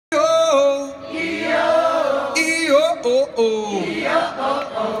E-O-O-O.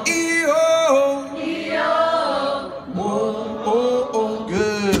 E-O-O. Oh,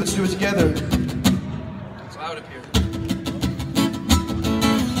 good. Let's do it together. It's loud up here.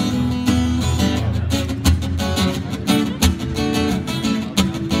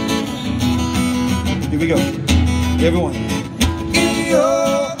 Here we go. Everyone.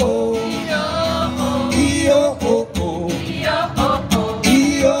 E-O-O. E-O-O. E-O-O. E-O-O.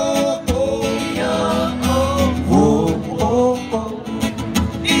 E-O-O. Oh,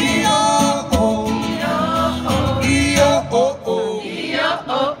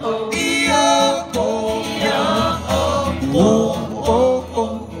 E-O-O.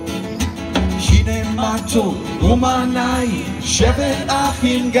 Umanai, Shevet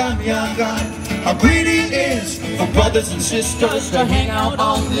Achim Gam Yagan. How great it is for brothers and sisters to hang out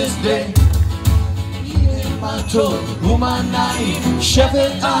on this day. Umanai,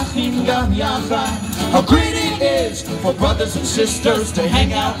 Shevet Achim Gam Yagan. How great it is for brothers and sisters to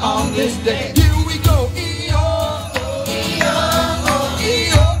hang out on this day. Here we go. E-O-O, E-O-O,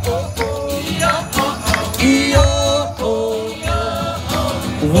 E-O-O, E-O-O, E-O-O,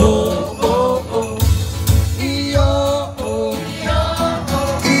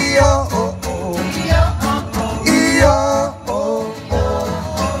 E-O-O.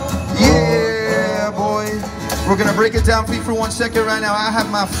 We're gonna break it down for you for 1 second right now. I have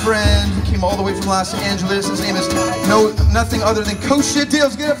my friend who came all the way from Los Angeles. His name is nothing other than Kosher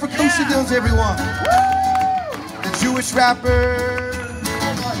Deals. Get up for Kosher Deals, everyone. The Jewish rapper.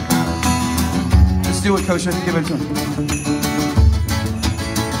 Let's do it, Kosher. Give it to him.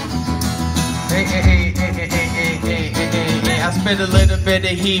 Hey, hey, hey, hey, hey, hey, hey, hey, hey, hey. I spit a little bit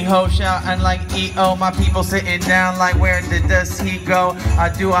of hee-ho, shouting like E-O. My people sitting down like, where did this he go? I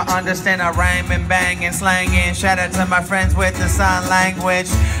understand, I rhyme and bang and slanging. Shout out to my friends with the sign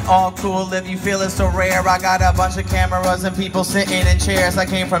language. All cool if you feel it so rare. I got a bunch of cameras and people sitting in chairs. I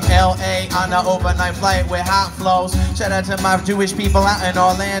came from LA on an overnight flight with hot flows. Shout out to my Jewish people out in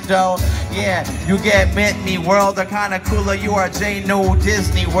Orlando. Yeah, you get Mitney World, they're kinda cooler. You are J, no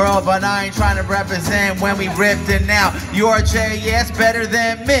Disney World, but I ain't trying to represent when we ripped it now. You are J, yes, better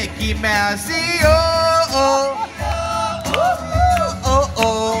than Mickey Mouse. E-O-O.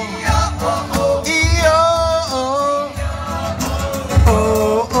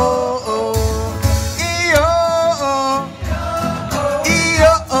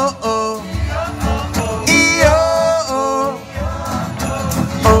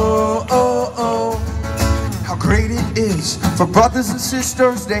 For brothers and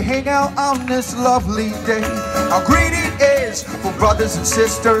sisters, they hang out on this lovely day. How great it is for brothers and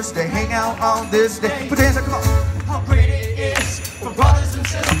sisters, they hang out on this day. Put your hands up, come on. How great it is for brothers and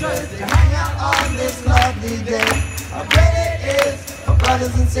sisters, they hang out on this lovely day. How great it is for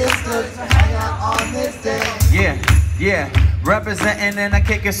brothers and sisters to hang out on this day. Yeah, yeah. Representing and I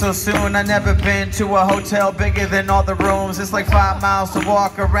kick it so soon. I never been to a hotel bigger than all the rooms. It's like 5 miles to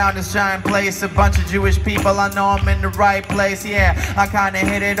walk around this giant place. A bunch of Jewish people, I know I'm in the right place. Yeah, I kinda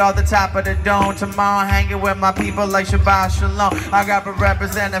hit it off the top of the dome. Tomorrow hanging with my people like Shabbat Shalom. I got to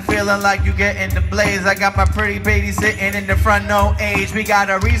represent and feeling like you get in the blaze. I got my pretty baby sitting in the front, no age. We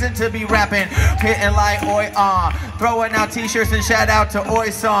got a reason to be rapping, hitting like oi throwing out t-shirts and shout out to oi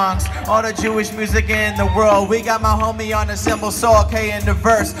songs. All the Jewish music in the world. We got my homie on the symbol Saul K in the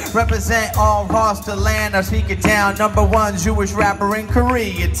verse. Represent all Ross the land. I speak it down. #1 Jewish rapper in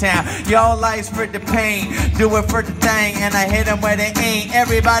Koreatown. Y'all lives for the pain, do it for the thing, and I hit them where they ain't.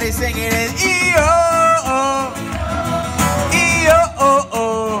 Everybody singing it. E-O-O,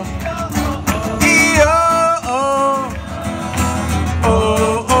 E-O-O, E-O-O,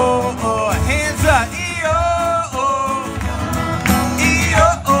 oh-oh-oh. Hands up. E-O-O,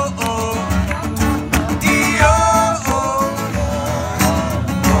 E-O-O, E-O-O.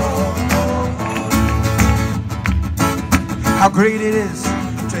 How great it is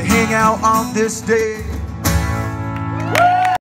to hang out on this day.